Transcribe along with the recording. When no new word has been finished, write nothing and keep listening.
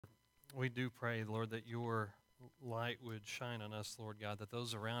We do pray, Lord, that your light would shine on us, Lord God, that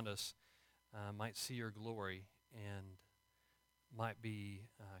those around us might see your glory and might be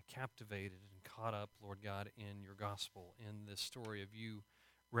captivated and caught up, Lord God, in your gospel, in this story of you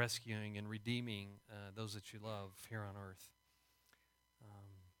rescuing and redeeming those that you love here on earth.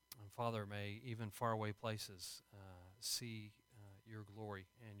 And Father, may even faraway places see your glory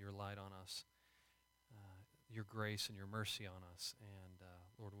and your light on us, your grace and your mercy on us. And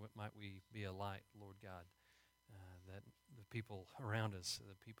Lord, might we be a light, Lord God, that the people around us,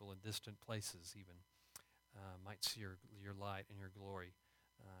 the people in distant places even, might see your light and your glory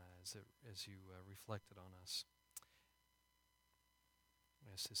as you reflected on us.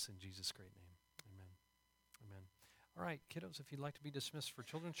 I ask this in Jesus' great name. Amen. Amen. All right, kiddos, if you'd like to be dismissed for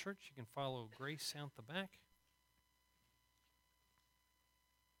Children's Church, you can follow Grace out the back.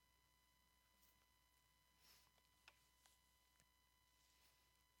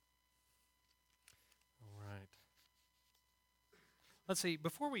 All right. Let's see,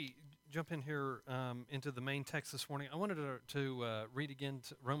 before we jump in here into the main text this morning, I wanted to read again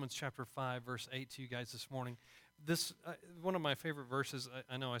Romans chapter 5, verse 8 to you guys this morning. This one of my favorite verses.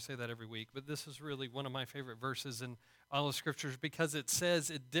 I know I say that every week, but this is really one of my favorite verses in all of Scriptures because it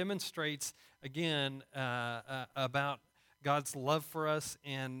demonstrates, again, about God's love for us,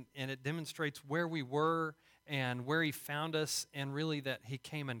 and it demonstrates where we were and where He found us, and really that He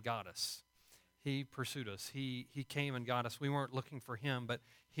came and got us. He pursued us. He came and got us. We weren't looking for Him, but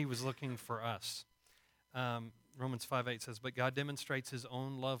He was looking for us. Romans 5:8 says, "But God demonstrates His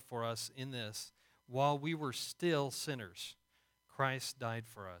own love for us in this: while we were still sinners, Christ died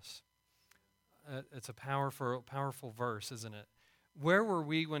for us." It's a powerful verse, isn't it? Where were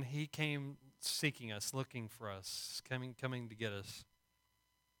we when He came seeking us, looking for us, coming to get us?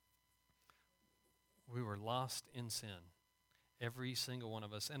 We were lost in sin. Every single one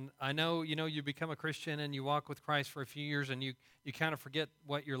of us. And I know, you become a Christian and you walk with Christ for a few years and you kind of forget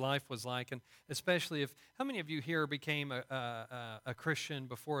what your life was like. And especially how many of you here became a Christian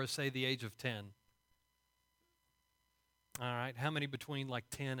before, say, the age of 10? All right. How many between like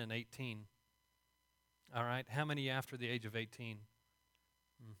 10 and 18? All right. How many after the age of 18?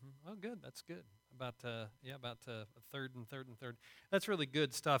 Oh, good. That's good. About a third and third and third. That's really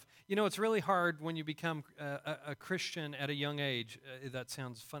good stuff. It's really hard when you become a Christian at a young age. That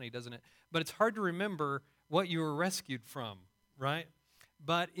sounds funny, doesn't it? But it's hard to remember what you were rescued from, right?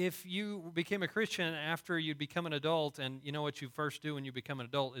 But if you became a Christian after you become an adult, and you know what you first do when you become an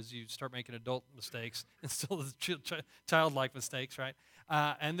adult is you start making adult mistakes and still the childlike mistakes, right?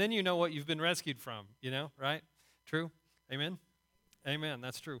 And then you know what you've been rescued from, right? True? Amen? Amen.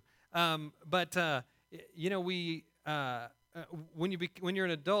 That's true. But we when you're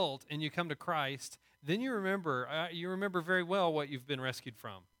an adult and you come to Christ, then you remember very well what you've been rescued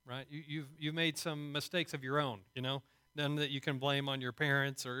from, right? You've made some mistakes of your own, none that you can blame on your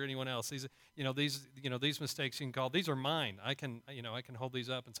parents or anyone else. These mistakes you can call, these are mine. I can hold these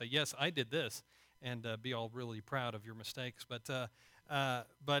up and say, yes, I did this, and be all really proud of your mistakes. But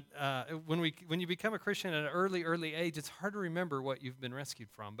when you become a Christian at an early age, it's hard to remember what you've been rescued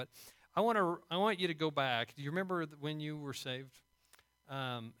from. But I want you to go back. Do you remember when you were saved?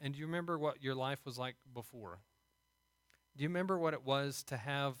 And do you remember what your life was like before? Do you remember what it was to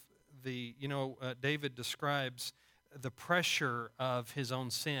have David describes the pressure of his own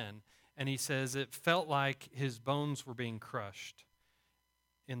sin, and he says it felt like his bones were being crushed.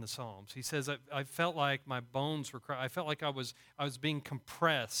 In the Psalms, he says, I felt like my bones were I felt like I was being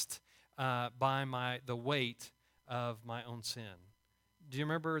compressed by the weight of my own sin. Do you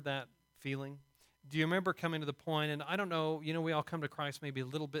remember that feeling? Do you remember coming to the point, and I don't know, we all come to Christ maybe a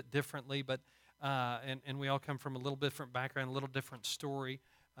little bit differently, but and we all come from a little different background, a little different story,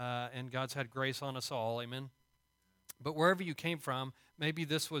 and God's had grace on us all, amen? But wherever you came from, maybe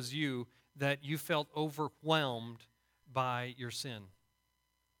this was you, that you felt overwhelmed by your sin.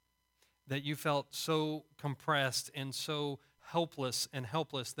 That you felt so compressed and so helpless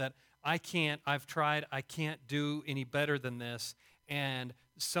that I've tried, I can't do any better than this, and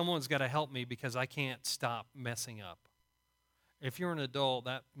someone's got to help me because I can't stop messing up. If you're an adult,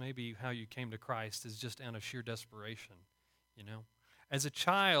 that may be how you came to Christ, is just out of sheer desperation, As a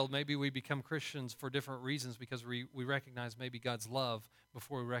child, maybe we become Christians for different reasons because we recognize maybe God's love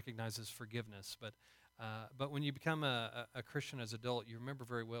before we recognize His forgiveness, but when you become a Christian as an adult, you remember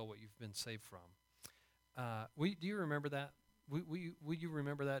very well what you've been saved from. Do you remember that? Will you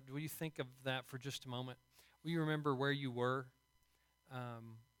remember that? Will you think of that for just a moment? Will you remember where you were?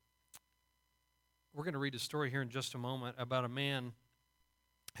 We're going to read a story here in just a moment about a man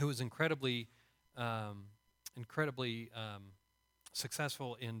who was incredibly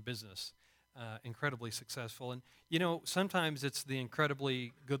successful in business, incredibly successful. And, you know, sometimes it's the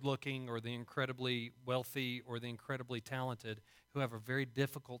incredibly good looking or the incredibly wealthy or the incredibly talented who have a very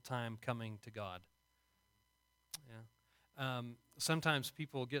difficult time coming to God. Yeah. Sometimes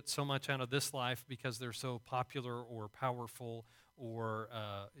people get so much out of this life because they're so popular or powerful or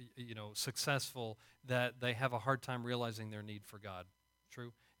successful that they have a hard time realizing their need for God.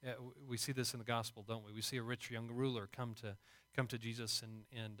 True. Yeah, we see this in the gospel, don't we? We see a rich young ruler come to Jesus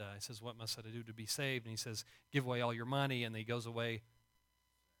and he says, "What must I do to be saved?" And he says, "Give away all your money." And he goes away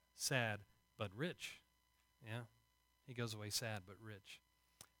sad but rich. Yeah, he goes away sad but rich.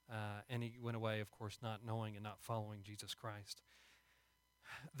 And he went away, of course, not knowing and not following Jesus Christ.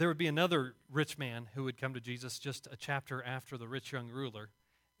 There would be another rich man who would come to Jesus just a chapter after the rich young ruler,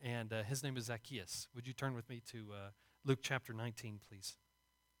 and his name is Zacchaeus. Would you turn with me to Luke chapter 19, please?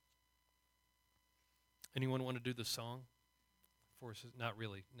 Anyone want to do the song? Not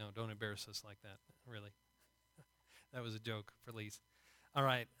really. No, don't embarrass us like that. Really. That was a joke for Lise. All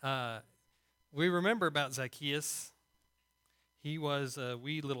right. We remember about Zacchaeus. He was a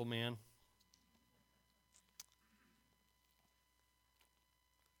wee little man.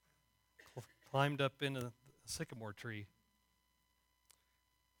 Climbed up in a sycamore tree.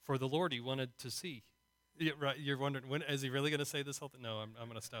 For the Lord he wanted to see. Yeah, right, you're wondering, when is he really going to say this whole thing? No, I'm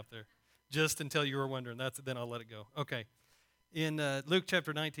going to stop there. Just until you were wondering. Then I'll let it go. Okay. In Luke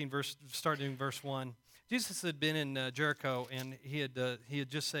chapter 19, starting in verse 1, Jesus had been in Jericho, and he had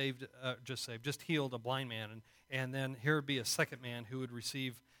just healed a blind man, and then here would be a second man who would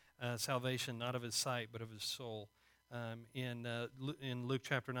receive salvation, not of his sight, but of his soul. In Luke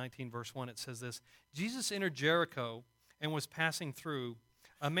chapter 19, verse 1, it says this: Jesus entered Jericho and was passing through.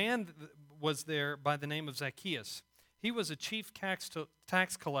 A man was there by the name of Zacchaeus. He was a chief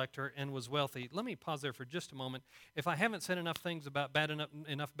tax collector and was wealthy. Let me pause there for just a moment. If I haven't said enough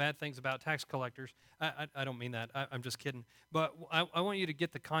bad things about tax collectors, I don't mean that. I'm just kidding. But I want you to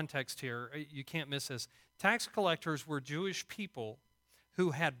get the context here. You can't miss this. Tax collectors were Jewish people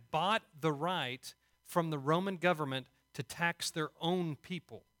who had bought the right from the Roman government to tax their own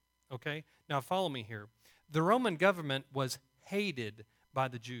people. Okay? Now follow me here. The Roman government was hated by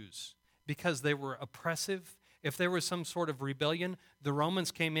the Jews because they were oppressive. If there was some sort of rebellion, the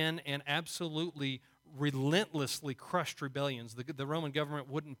Romans came in and absolutely relentlessly crushed rebellions. The Roman government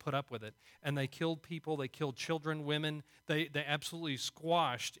wouldn't put up with it. And they killed people, they killed children, women. They absolutely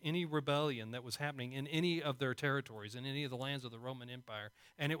squashed any rebellion that was happening in any of their territories, in any of the lands of the Roman Empire.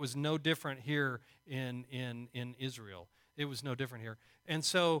 And it was no different here in Israel. It was no different here. And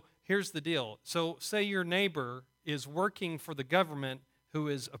so here's the deal. So say your neighbor is working for the government who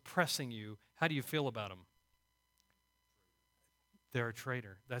is oppressing you. How do you feel about them? They're a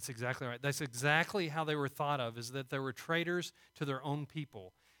traitor. That's exactly right. That's exactly how they were thought of, is that they were traitors to their own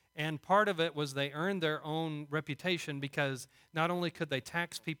people. And part of it was they earned their own reputation because not only could they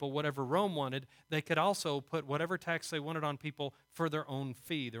tax people whatever Rome wanted, they could also put whatever tax they wanted on people for their own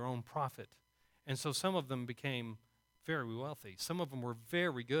fee, their own profit. And so some of them became very wealthy. Some of them were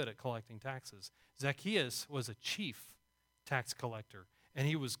very good at collecting taxes. Zacchaeus was a chief tax collector, and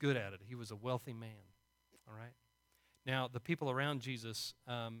he was good at it. He was a wealthy man, all right? Now, the people around Jesus,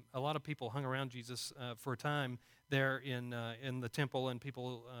 a lot of people hung around Jesus for a time there in the temple, and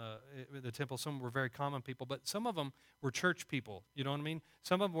people in the temple, some were very common people, but some of them were church people, you know what I mean?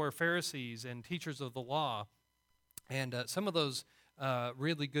 Some of them were Pharisees and teachers of the law, and some of those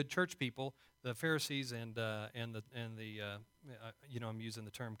really good church people, the Pharisees and I'm using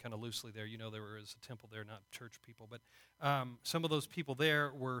the term kind of loosely there. You know, there was a temple there, not church people. But some of those people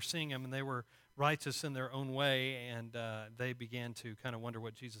there were seeing him, and they were righteous in their own way, and they began to kind of wonder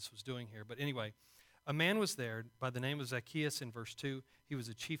what Jesus was doing here. But anyway, a man was there by the name of Zacchaeus in verse 2. He was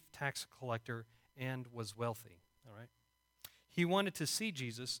a chief tax collector and was wealthy, all right? He wanted to see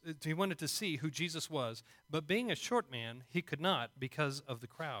Jesus. He wanted to see who Jesus was, but being a short man, he could not because of the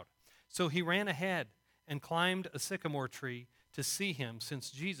crowd. So he ran ahead and climbed a sycamore tree to see him, since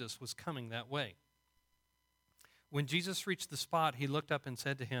Jesus was coming that way. When Jesus reached the spot, he looked up and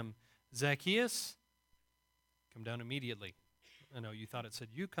said to him, "Zacchaeus, come down immediately." I know you thought it said,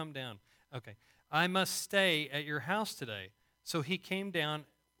 "You come down." Okay. "I must stay at your house today." So he came down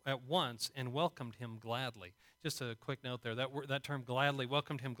at once and welcomed him gladly. Just a quick note there. That term "gladly,"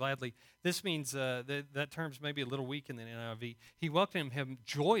 welcomed him gladly. This means that term's maybe a little weak in the NIV. He welcomed him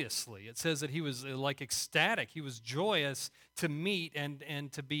joyously. It says that he was like ecstatic. He was joyous to meet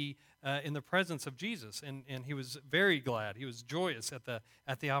and to be in the presence of Jesus, and he was very glad. He was joyous at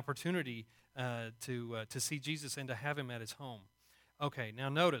the opportunity to see Jesus and to have him at his home. Okay, now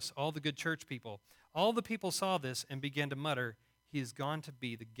notice all the good church people. All the people saw this and began to mutter, he has gone to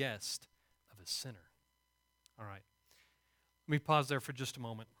be the guest of a sinner. All right. Let me pause there for just a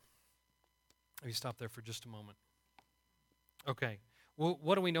moment. Let me stop there for just a moment. Okay. Well,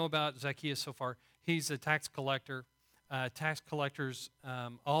 what do we know about Zacchaeus so far? He's a tax collector. Tax collectors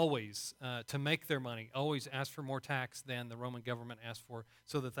always, to make their money, always ask for more tax than the Roman government asked for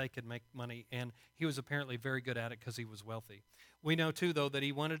so that they could make money. And he was apparently very good at it because he was wealthy. We know, too, though, that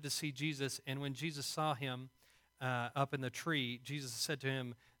he wanted to see Jesus. And when Jesus saw him up in the tree, Jesus said to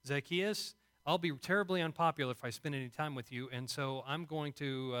him, Zacchaeus, I'll be terribly unpopular if I spend any time with you, and so I'm going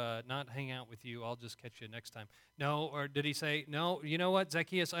to not hang out with you. I'll just catch you next time. No, or did he say, no, you know what,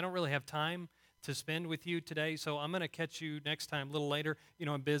 Zacchaeus, I don't really have time to spend with you today, so I'm going to catch you next time a little later. You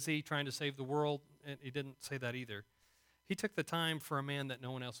know, I'm busy trying to save the world. And he didn't say that either. He took the time for a man that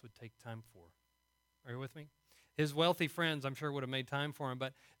no one else would take time for. Are you with me? His wealthy friends, I'm sure, would have made time for him,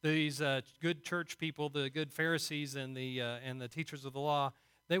 but these good church people, the good Pharisees and the teachers of the law,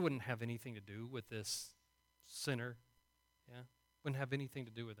 they wouldn't have anything to do with this sinner. Yeah, wouldn't have anything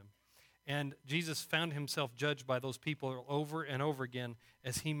to do with him. And Jesus found himself judged by those people over and over again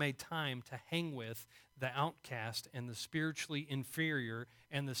as he made time to hang with the outcast and the spiritually inferior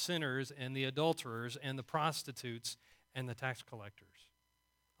and the sinners and the adulterers and the prostitutes and the tax collectors.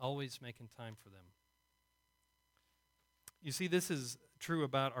 Always making time for them. You see, this is true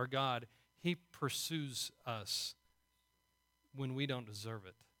about our God. He pursues us when we don't deserve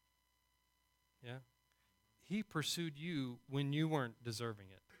it. Yeah? He pursued you when you weren't deserving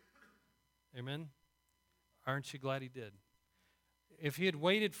it. Amen? Aren't you glad he did? If he had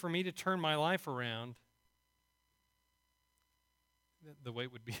waited for me to turn my life around, the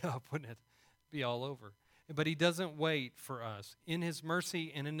weight would be up, wouldn't it? Be all over. But he doesn't wait for us. In his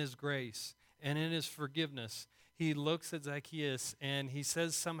mercy and in his grace and in his forgiveness, he looks at Zacchaeus and he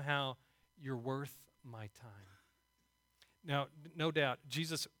says somehow, you're worth my time. Now, no doubt,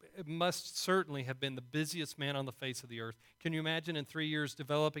 Jesus must certainly have been the busiest man on the face of the earth. Can you imagine in 3 years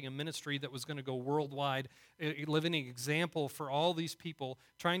developing a ministry that was going to go worldwide, living an example for all these people,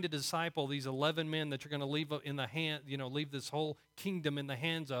 trying to disciple these 11 men that you're going to leave in the hand, leave this whole kingdom in the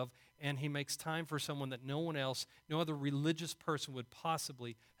hands of, and he makes time for someone that no one else, no other religious person would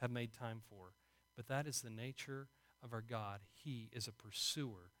possibly have made time for. But that is the nature of our God. He is a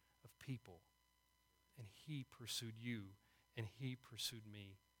pursuer of people, and he pursued you. And he pursued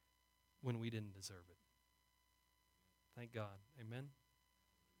me when we didn't deserve it. Thank God. Amen?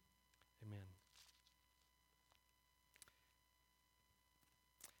 Amen.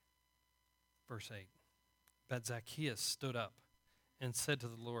 Verse 8. But Zacchaeus stood up and said to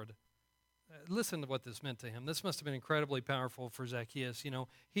the Lord, listen to what this meant to him. This must have been incredibly powerful for Zacchaeus.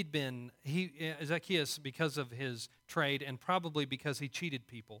 Zacchaeus, because of his trade and probably because he cheated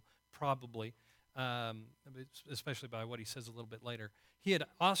people, especially by what he says a little bit later. He had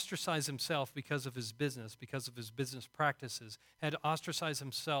ostracized himself because of his business practices, had ostracized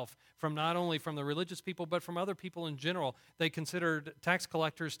himself from not only from the religious people, but from other people in general. They considered tax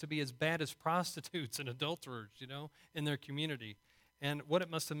collectors to be as bad as prostitutes and adulterers, in their community. And what it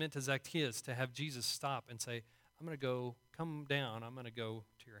must have meant to Zacchaeus to have Jesus stop and say, I'm going to come down, I'm going to go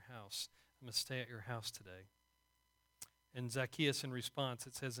to your house. I'm going to stay at your house today. And Zacchaeus, in response,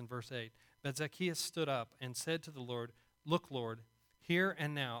 it says in verse 8, but Zacchaeus stood up and said to the Lord, look, Lord, here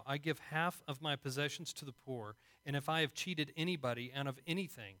and now I give half of my possessions to the poor, and if I have cheated anybody out of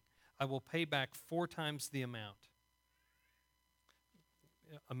anything, I will pay back 4 times the amount.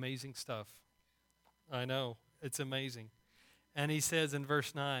 Amazing stuff. I know, it's amazing. And he says in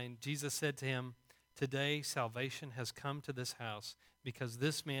verse 9, Jesus said to him, today salvation has come to this house, because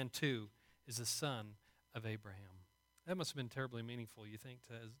this man too is a son of Abraham. That must have been terribly meaningful, you think,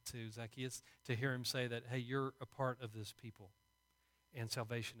 to Zacchaeus, to hear him say that, hey, you're a part of this people, and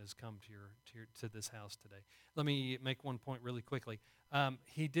salvation has come to this house today. Let me make one point really quickly.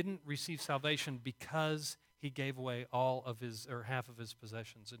 He didn't receive salvation because he gave away all of his, or half of his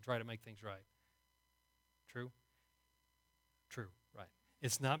possessions and tried to make things right. True? True, right.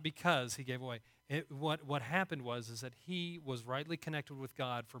 It's not because he gave away. What happened is that he was rightly connected with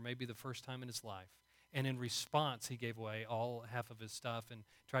God for maybe the first time in his life. And in response, he gave away half of his stuff and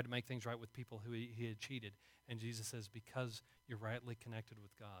tried to make things right with people who he had cheated. And Jesus says, because you're rightly connected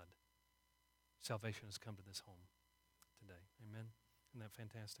with God, salvation has come to this home today. Amen? Isn't that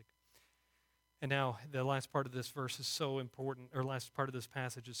fantastic? And now, the last part of this verse is so important, or last part of this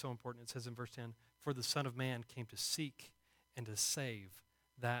passage is so important. It says in verse 10, for the Son of Man came to seek and to save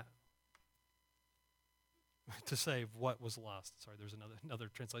what was lost. Sorry, there's another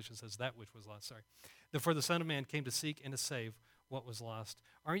translation that says that which was lost. Sorry. For the Son of Man came to seek and to save what was lost.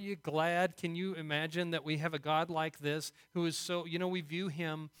 Aren't you glad? Can you imagine that we have a God like this who is so, we view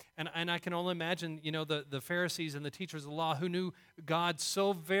him, and I can only imagine, the Pharisees and the teachers of the law who knew God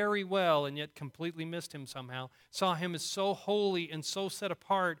so very well and yet completely missed him somehow, saw him as so holy and so set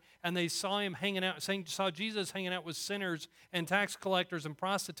apart, and they saw him saw Jesus hanging out with sinners and tax collectors and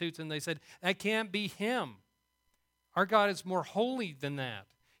prostitutes, and they said, that can't be him. Our God is more holy than that.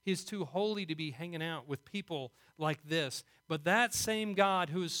 He's too holy to be hanging out with people like this. But that same God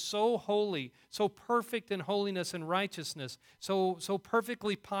who is so holy, so perfect in holiness and righteousness, so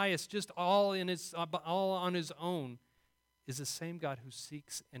perfectly pious, just all on his own, is the same God who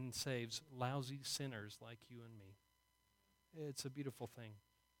seeks and saves lousy sinners like you and me. It's a beautiful thing.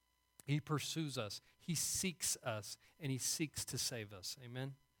 He pursues us, he seeks us, and he seeks to save us.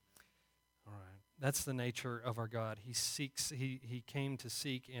 Amen? All right. That's the nature of our God. He seeks, he came to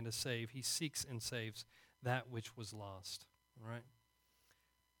seek and to save. He seeks and saves that which was lost. All right?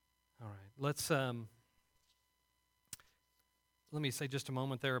 All right. Let me say just a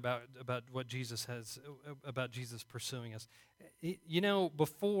moment there about what Jesus has, about Jesus pursuing us.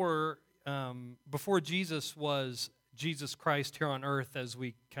 Before Jesus was Jesus Christ here on earth as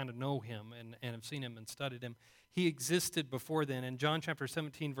we kind of know him and have seen him and studied him, he existed before then. In John chapter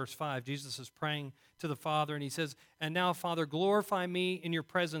 17, verse 5, Jesus is praying to the Father, and he says, "And now, Father, glorify me in your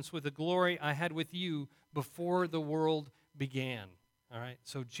presence with the glory I had with you before the world began." All right?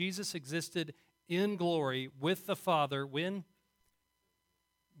 So Jesus existed in glory with the Father when?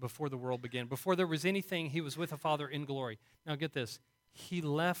 Before the world began. Before there was anything, he was with the Father in glory. Now get this. He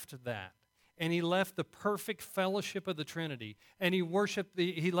left that. And he left the perfect fellowship of the Trinity. And he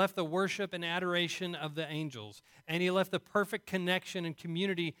left the worship and adoration of the angels. And he left the perfect connection and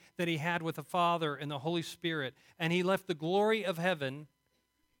community that he had with the Father and the Holy Spirit. And he left the glory of heaven,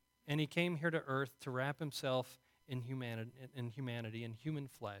 and he came here to earth to wrap himself in humanity, in human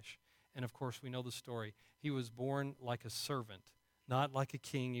flesh. And of course, we know the story. He was born like a servant, not like a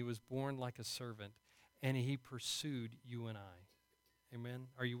king. He was born like a servant, and he pursued you and I. Amen?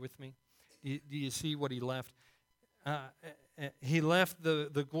 Are you with me? Do you see what he left? He left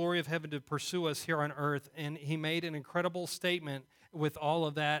the glory of heaven to pursue us here on earth, and he made an incredible statement with all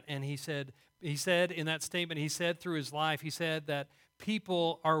of that. And he said in that statement, he said through his life, he said that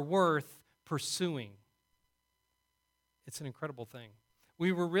people are worth pursuing. It's an incredible thing.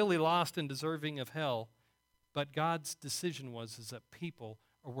 We were really lost and deserving of hell, but God's decision is that people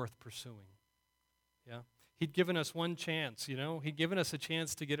are worth pursuing. Yeah? He'd given us one chance, He'd given us a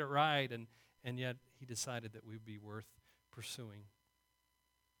chance to get it right, and yet he decided that we'd be worth pursuing.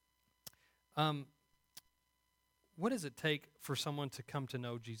 What does it take for someone to come to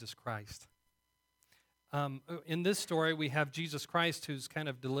know Jesus Christ? In this story, we have Jesus Christ who's kind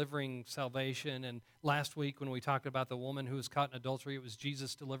of delivering salvation. And last week when we talked about the woman who was caught in adultery, it was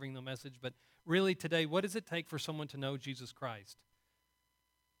Jesus delivering the message. But really today, what does it take for someone to know Jesus Christ?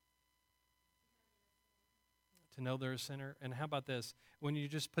 To know they're a sinner? And how about this? When you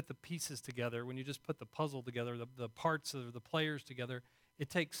just put the pieces together, when you just put the puzzle together, the parts of the players together, it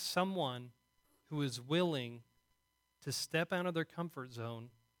takes someone who is willing to step out of their comfort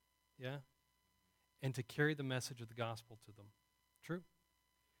zone, yeah, and to carry the message of the gospel to them. True?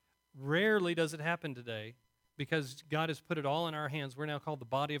 Rarely does it happen today because God has put it all in our hands. We're now called the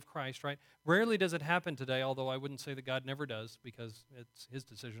body of Christ, right? Rarely does it happen today, although I wouldn't say that God never does because it's his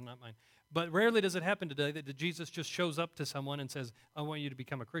decision, not mine. But rarely does it happen today that Jesus just shows up to someone and says, I want you to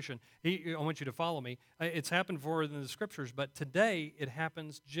become a Christian. I want you to follow me. It's happened before in the scriptures, but today it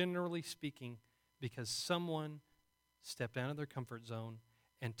happens, generally speaking, because someone stepped out of their comfort zone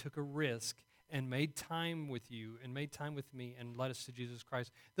and took a risk and made time with you and made time with me and led us to Jesus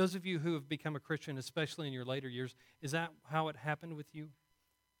Christ. Those of you who have become a Christian, especially in your later years, is that how it happened with you?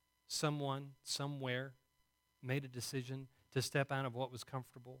 Someone, somewhere, made a decision to step out of what was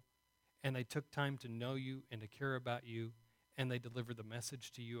comfortable, and they took time to know you and to care about you, and they delivered the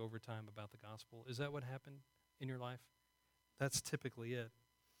message to you over time about the gospel. Is that what happened in your life? That's typically it.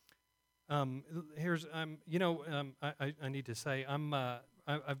 I need to say,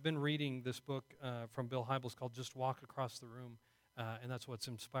 I've been reading this book from Bill Hybels called Just Walk Across the Room, and that's what's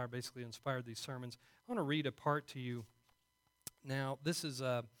basically inspired these sermons. I want to read a part to you. Now, this is,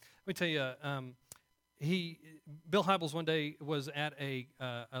 let me tell you, Bill Hybels one day was at a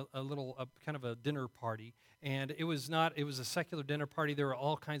little kind of a dinner party, and it was a secular dinner party. There were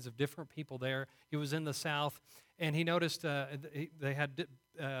all kinds of different people there. He was in the South, and he noticed they had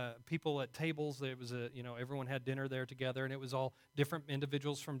people at tables. It was everyone had dinner there together, and it was all different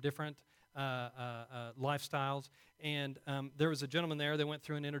individuals from different lifestyles. And there was a gentleman there. They went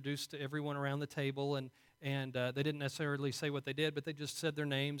through and introduced everyone around the table, and they didn't necessarily say what they did, but they just said their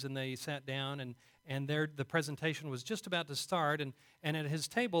names, and they sat down, and the presentation was just about to start, and at his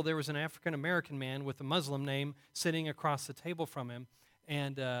table there was an African-American man with a Muslim name sitting across the table from him,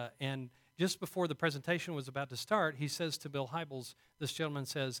 and just before the presentation was about to start, he says to Bill Hybels, this gentleman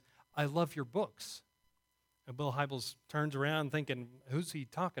says, "I love your books." And Bill Hybels turns around thinking, who's he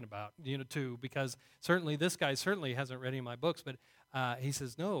talking about, to, because certainly this guy certainly hasn't read any of my books, but he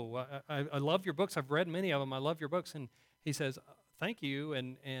says, "No, I love your books. I've read many of them. I love your books." And he says, "Thank you,"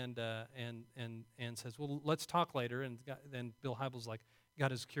 and says, "Well, let's talk later." And then Bill Hybels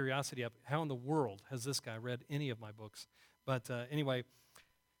got his curiosity up. How in the world has this guy read any of my books? But anyway,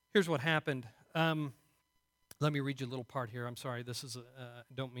 here's what happened. Let me read you a little part here. I'm sorry. This is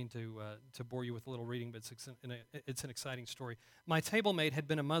don't mean to bore you with a little reading, but it's an exciting story. My table mate had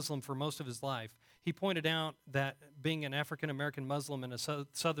been a Muslim for most of his life. He pointed out that being an African-American Muslim in a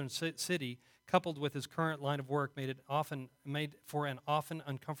southern city, coupled with his current line of work, made for an often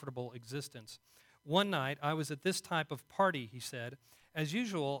uncomfortable existence. One night, I was at this type of party, he said. As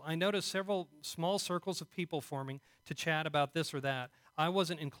usual, I noticed several small circles of people forming to chat about this or that. I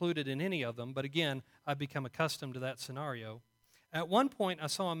wasn't included in any of them, but again, I've become accustomed to that scenario. At one point, I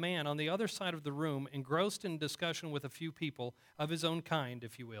saw a man on the other side of the room engrossed in discussion with a few people of his own kind,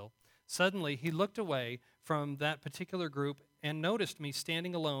 if you will. Suddenly, he looked away from that particular group and noticed me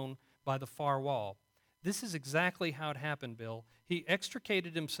standing alone by the far wall. This is exactly how it happened, Bill. He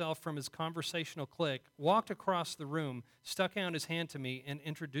extricated himself from his conversational clique, walked across the room, stuck out his hand to me, and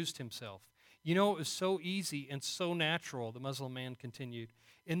introduced himself. It was so easy and so natural, the Muslim man continued.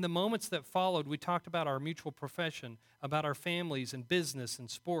 In the moments that followed, we talked about our mutual profession, about our families and business and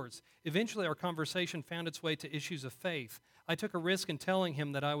sports. Eventually, our conversation found its way to issues of faith. I took a risk in telling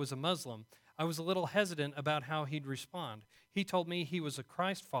him that I was a Muslim. I was a little hesitant about how he'd respond. He told me he was a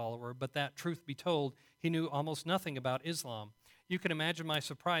Christ follower, but that, truth be told, he knew almost nothing about Islam. You can imagine my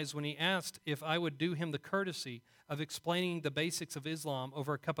surprise when he asked if I would do him the courtesy of explaining the basics of Islam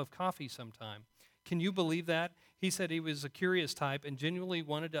over a cup of coffee sometime. Can you believe that? He said he was a curious type and genuinely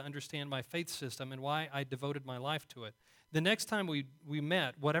wanted to understand my faith system and why I devoted my life to it. The next time we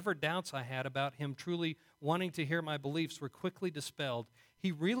met, whatever doubts I had about him truly wanting to hear my beliefs were quickly dispelled.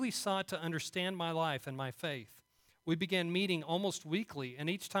 He really sought to understand my life and my faith. We began meeting almost weekly, and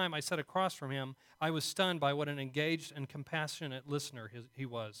each time I sat across from him, I was stunned by what an engaged and compassionate listener he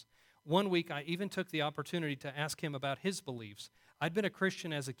was. One week, I even took the opportunity to ask him about his beliefs. I'd been a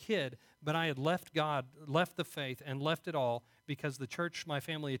Christian as a kid, but I had left God, left the faith, and left it all because the church my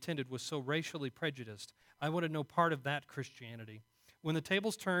family attended was so racially prejudiced. I wanted no part of that Christianity. When the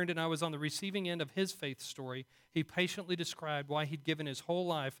tables turned and I was on the receiving end of his faith story, he patiently described why he'd given his whole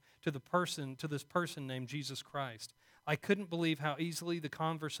life to this person named Jesus Christ. I couldn't believe how easily the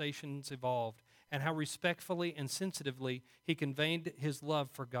conversations evolved and how respectfully and sensitively he conveyed his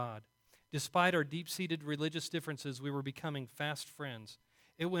love for God. Despite our deep-seated religious differences, we were becoming fast friends.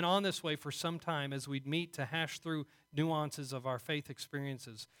 It went on this way for some time as we'd meet to hash through nuances of our faith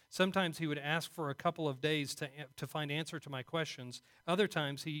experiences. Sometimes he would ask for a couple of days to find answer to my questions. Other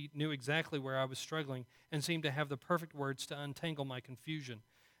times he knew exactly where I was struggling and seemed to have the perfect words to untangle my confusion.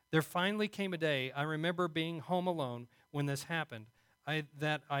 There finally came a day, I remember being home alone when this happened,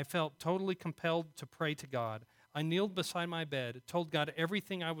 that I felt totally compelled to pray to God. I kneeled beside my bed, told God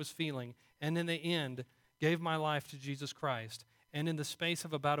everything I was feeling, and in the end, gave my life to Jesus Christ. And in the space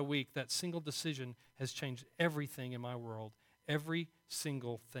of about a week, that single decision has changed everything in my world. Every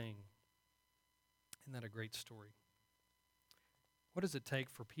single thing. Isn't that a great story? What does it take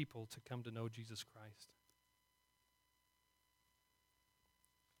for people to come to know Jesus Christ?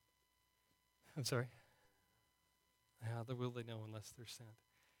 I'm sorry? How will they know unless they're sent?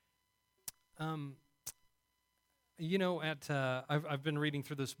 I've been reading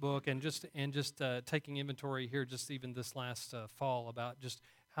through this book and just taking inventory here, just even this last fall, about just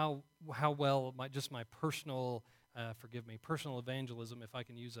how well my personal personal evangelism, if I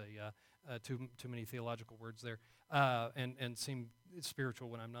can use too many theological words there, and seem spiritual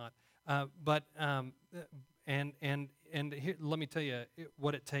when I'm not. Here, let me tell you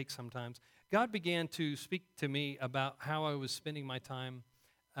what it takes sometimes. God began to speak to me about how I was spending my time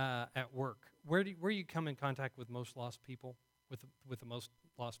at work. Where you come in contact with most lost people, with the most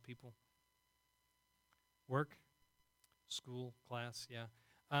lost people? Work, school, class, yeah.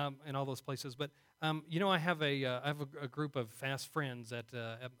 and all those places. But I have a group of fast friends at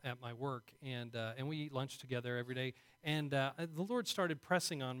my work, and we eat lunch together every day. And the Lord started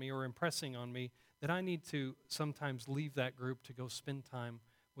pressing on me or impressing on me that I need to sometimes leave that group to go spend time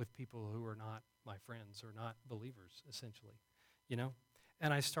with people who are not my friends or not believers, essentially, you know.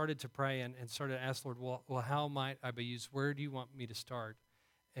 And I started to pray and started to ask Lord, well, how might I be used? Where do you want me to start?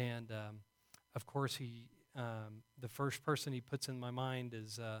 And of course, the first person he puts in my mind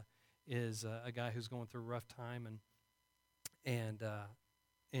is a guy who's going through a rough time, and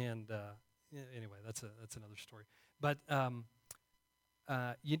anyway, that's another story. But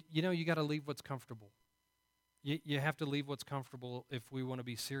you got to leave what's comfortable. You have to leave what's comfortable if we want to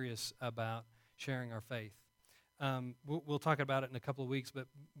be serious about sharing our faith. We'll talk about it in a couple of weeks, but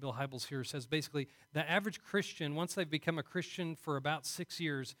Bill Hybels here says basically the average Christian, once they've become a Christian for about 6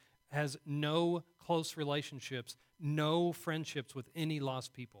 years, has no close relationships, no friendships with any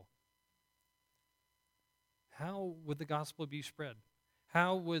lost people. How would the gospel be spread?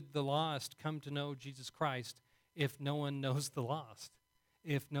 How would the lost come to know Jesus Christ if no one knows the lost?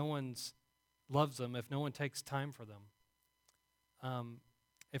 If no one loves them, if no one takes time for them?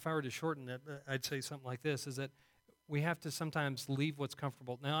 If I were to shorten it, I'd say something like this, is that we have to sometimes leave what's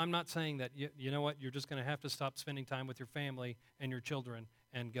comfortable. Now, I'm not saying that, you know what, you're just going to have to stop spending time with your family and your children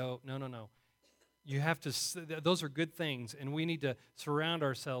and go, no. You have to, those are good things, and we need to surround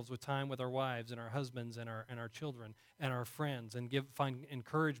ourselves with time with our wives and our husbands and our children and our friends and find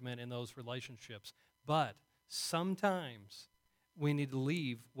encouragement in those relationships. But sometimes we need to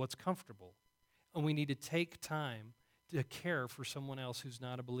leave what's comfortable, and we need to take time to care for someone else who's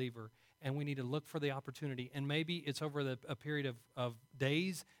not a believer, and we need to look for the opportunity. And maybe it's over a period of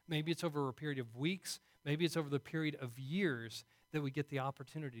days, maybe it's over a period of weeks, maybe it's over the period of years that we get the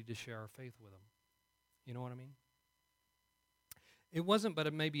opportunity to share our faith with them. You know what I mean? It wasn't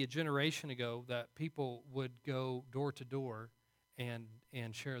but maybe a generation ago that people would go door to door and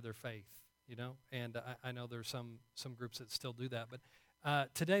share their faith, you know? And I know there's some groups that still do that,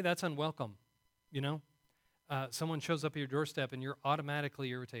 but today that's unwelcome, you know? Someone shows up at your doorstep and you're automatically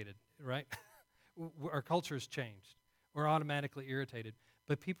irritated, right? Our culture's changed. We're automatically irritated.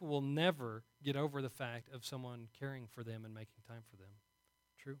 But people will never get over the fact of someone caring for them and making time for them.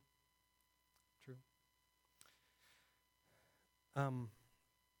 True? True.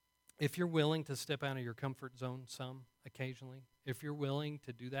 If you're willing to step out of your comfort zone occasionally, if you're willing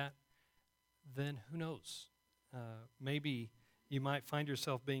to do that, then who knows? Maybe you might find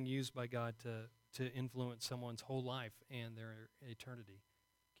yourself being used by God to influence someone's whole life and their eternity.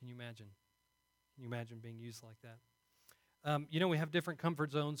 Can you imagine? Can you imagine being used like that? We have different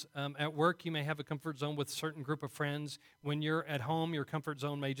comfort zones. At work, you may have a comfort zone with a certain group of friends. When you're at home, your comfort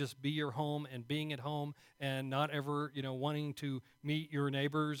zone may just be your home and being at home and not ever, wanting to meet your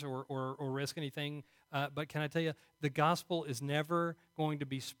neighbors or risk anything. But can I tell you, the gospel is never going to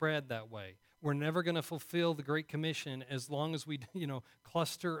be spread that way. We're never going to fulfill the Great Commission as long as we,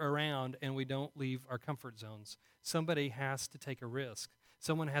 cluster around and we don't leave our comfort zones. Somebody has to take a risk.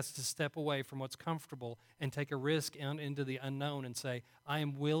 Someone has to step away from what's comfortable and take a risk into the unknown and say, I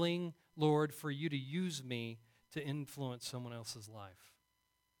am willing, Lord, for you to use me to influence someone else's life.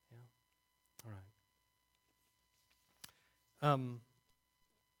 Yeah? All right.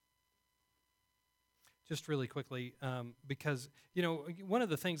 Just really quickly, because, one of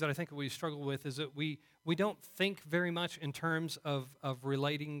the things that I think we struggle with is that we don't think very much in terms of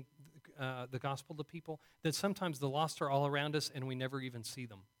relating the gospel to people, that sometimes the lost are all around us and we never even see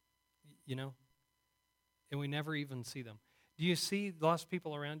them, and we never even see them. Do you see lost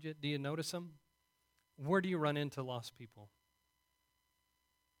people around you? Do you notice them? Where do you run into lost people?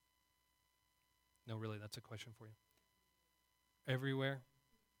 No, really, that's a question for you. Everywhere?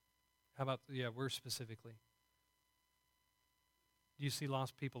 How about, where specifically? Do you see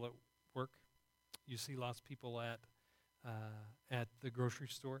lost people at work? You see lost people at the grocery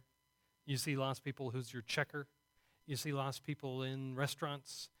store? You see lost people who's your checker. You see lost people in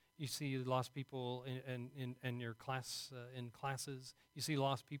restaurants. You see lost people in your class, in classes. You see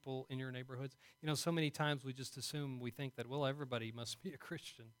lost people in your neighborhoods. So many times we just assume, we think that, well, everybody must be a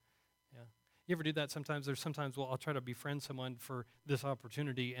Christian. Yeah. You ever do that sometimes? There's sometimes, I'll try to befriend someone for this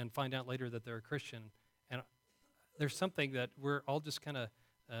opportunity and find out later that they're a Christian. And there's something that we're all just kind of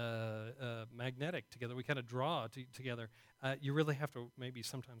magnetic together. We kind of draw together. You really have to maybe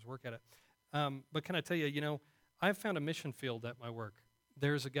sometimes work at it. But can I tell you, I've found a mission field at my work.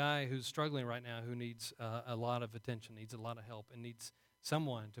 There's a guy who's struggling right now who needs a lot of attention, needs a lot of help, and needs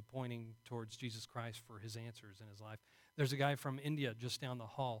someone to pointing towards Jesus Christ for his answers in his life. There's a guy from India just down the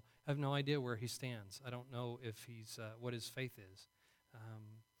hall. I have no idea where he stands. I don't know if he's what his faith is.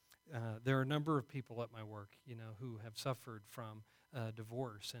 There are a number of people at my work, who have suffered from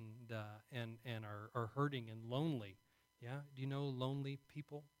divorce and are hurting and lonely. Yeah, do you know lonely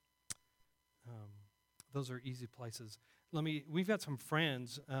people? Those are easy places. We've got some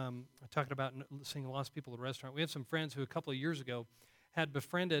friends, talking about seeing lost people at a restaurant. We have some friends who a couple of years ago had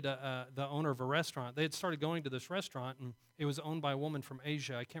befriended the owner of a restaurant. They had started going to this restaurant, and it was owned by a woman from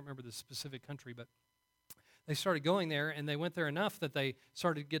Asia. I can't remember the specific country, but they started going there, and they went there enough that they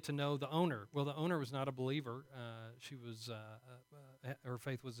started to get to know the owner. Well, the owner was not a believer. Her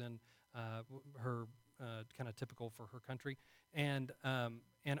faith was in her kind of typical for her country, and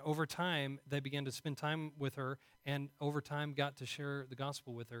over time they began to spend time with her, and over time got to share the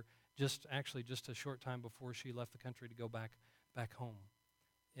gospel with her. Just a short time before she left the country to go back home.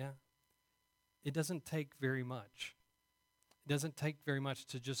 Yeah, it doesn't take very much. It doesn't take very much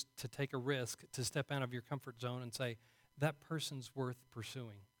to take a risk, to step out of your comfort zone and say, that person's worth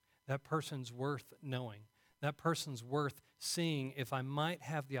pursuing. That person's worth knowing. That person's worth seeing if I might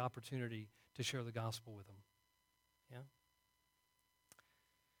have the opportunity to share the gospel with them.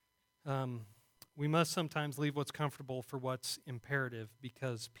 Yeah? We must sometimes leave what's comfortable for what's imperative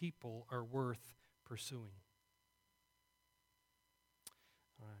because people are worth pursuing.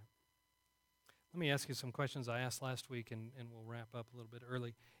 All right. Let me ask you some questions I asked last week, and we'll wrap up a little bit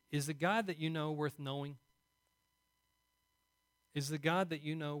early. Is the God that you know worth knowing? Is the God that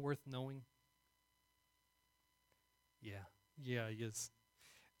you know worth knowing? Yeah, he is.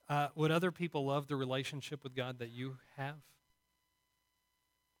 Would other people love the relationship with God that you have?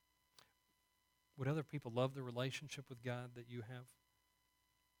 Would other people love the relationship with God that you have?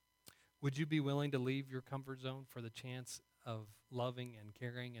 Would you be willing to leave your comfort zone for the chance of loving and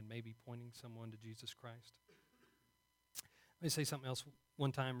caring and maybe pointing someone to Jesus Christ? Let me say something else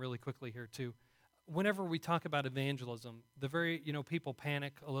one time really quickly here too. Whenever we talk about evangelism, people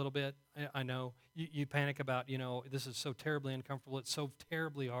panic a little bit. I know you panic about, this is so terribly uncomfortable. It's so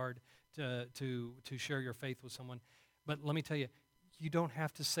terribly hard to share your faith with someone. But let me tell you, you don't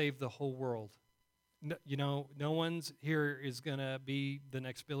have to save the whole world. No one's here is going to be the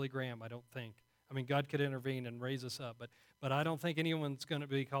next Billy Graham, I don't think. I mean, God could intervene and raise us up, but I don't think anyone's going to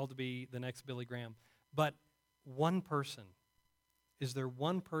be called to be the next Billy Graham. But one person. Is there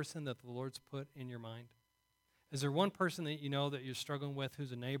one person that the Lord's put in your mind? Is there one person that you know that you're struggling with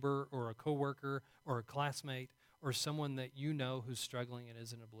who's a neighbor or a coworker or a classmate or someone that you know who's struggling and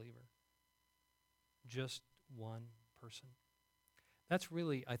isn't a believer? Just one person. That's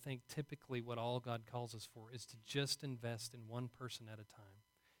really, I think, typically what all God calls us for, is to just invest in one person at a time,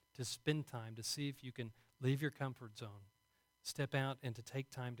 to spend time, to see if you can leave your comfort zone, step out and to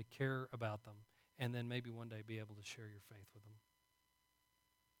take time to care about them, and then maybe one day be able to share your faith with them.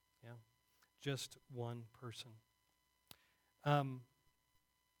 Yeah, just one person.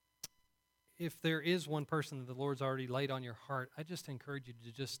 If there is one person that the Lord's already laid on your heart, I just encourage you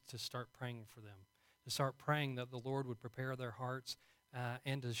to start praying for them, to start praying that the Lord would prepare their hearts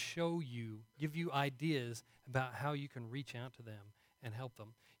and to give you ideas about how you can reach out to them and help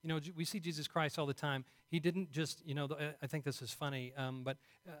them. We see Jesus Christ all the time. He didn't just, I think this is funny, but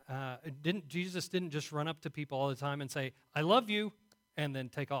Jesus didn't just run up to people all the time and say, I love you, and then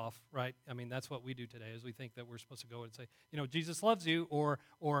take off, right? I mean, that's what we do today, is we think that we're supposed to go and say, Jesus loves you, or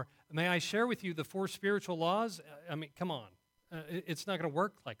may I share with you the 4 spiritual laws? I mean, come on. It's not going to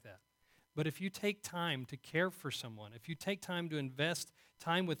work like that. But if you take time to care for someone, if you take time to invest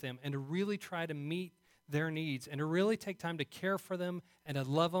time with them and to really try to meet their needs and to really take time to care for them and to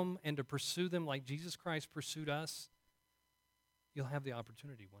love them and to pursue them like Jesus Christ pursued us, you'll have the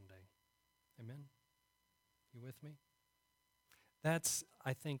opportunity one day. Amen? You with me? That's,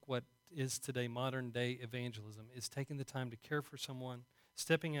 I think, what is today modern day evangelism, is taking the time to care for someone,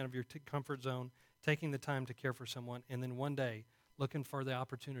 stepping out of your comfort zone, taking the time to care for someone, and then one day looking for the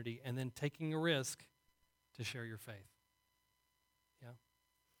opportunity and then taking a risk to share your faith. Yeah.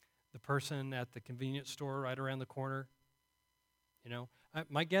 The person at the convenience store right around the corner,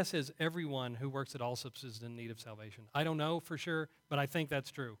 my guess is everyone who works at Allsup's is in need of salvation. I don't know for sure, but I think that's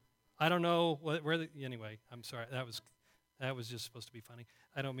true. I don't know anyway, I'm sorry, that was just supposed to be funny.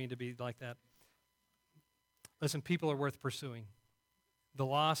 I don't mean to be like that. Listen, people are worth pursuing. The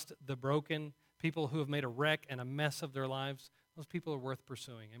lost, the broken, people who have made a wreck and a mess of their lives, those people are worth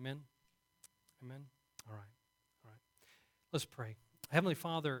pursuing. Amen? Amen? All right. Let's pray. Heavenly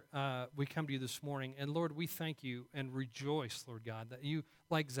Father, we come to you this morning, and Lord, we thank you and rejoice, Lord God, that you,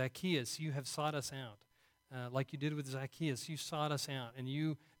 like Zacchaeus, you have sought us out. Like you did with Zacchaeus, you sought us out, and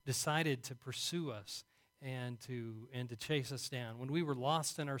you decided to pursue us and to chase us down. When we were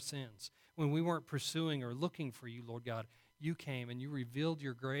lost in our sins, when we weren't pursuing or looking for you, Lord God, you came and you revealed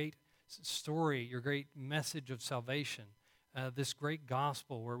your great story, your great message of salvation, this great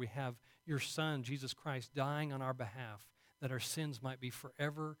gospel where we have your Son, Jesus Christ, dying on our behalf, that our sins might be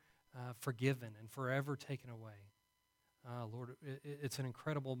forever forgiven and forever taken away. Lord, it's an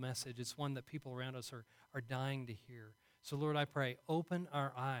incredible message. It's one that people around us are dying to hear. So, Lord, I pray, open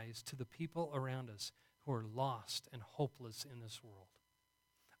our eyes to the people around us who are lost and hopeless in this world.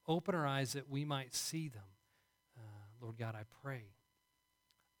 Open our eyes that we might see them. Lord God, I pray.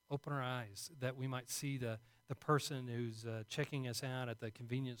 Open our eyes that we might see the person who's checking us out at the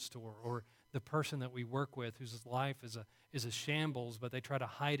convenience store, or the person that we work with whose life is a shambles, but they try to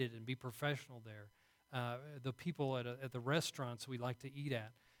hide it and be professional there. The people at the restaurants we like to eat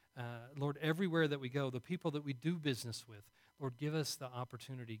at. Lord, everywhere that we go, the people that we do business with, Lord, give us the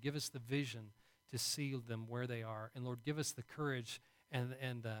opportunity, give us the vision to see them where they are. And Lord, give us the courage and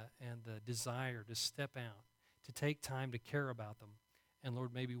the desire to step out, to take time to care about them. And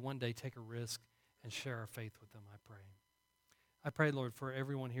Lord, maybe one day take a risk and share our faith with them, I pray. I pray, Lord, for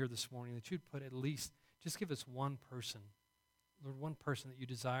everyone here this morning that you'd put at least, just give us one person, Lord, one person that you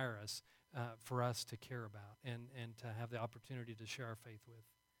desire us for us to care about and to have the opportunity to share our faith with.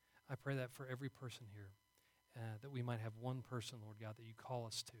 I pray that for every person here, that we might have one person, Lord God, that you call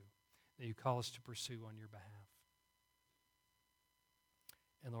us to, that you call us to pursue on your behalf.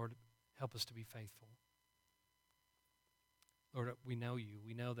 And Lord, help us to be faithful. Lord, we know you.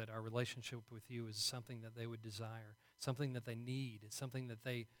 We know that our relationship with you is something that they would desire, something that they need. It's something that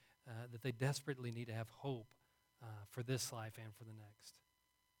they desperately need to have hope for this life and for the next.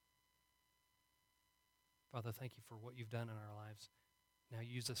 Father, thank you for what you've done in our lives. Now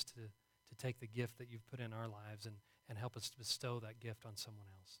use us to take the gift that you've put in our lives and help us to bestow that gift on someone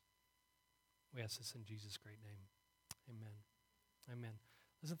else. We ask this in Jesus' great name. Amen. Amen.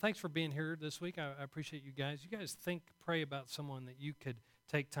 Listen, thanks for being here this week. I appreciate you guys. You guys pray about someone that you could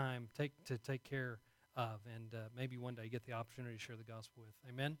take time to take care of, and maybe one day get the opportunity to share the gospel with.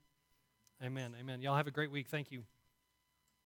 Amen? Amen. Amen. Y'all have a great week. Thank you.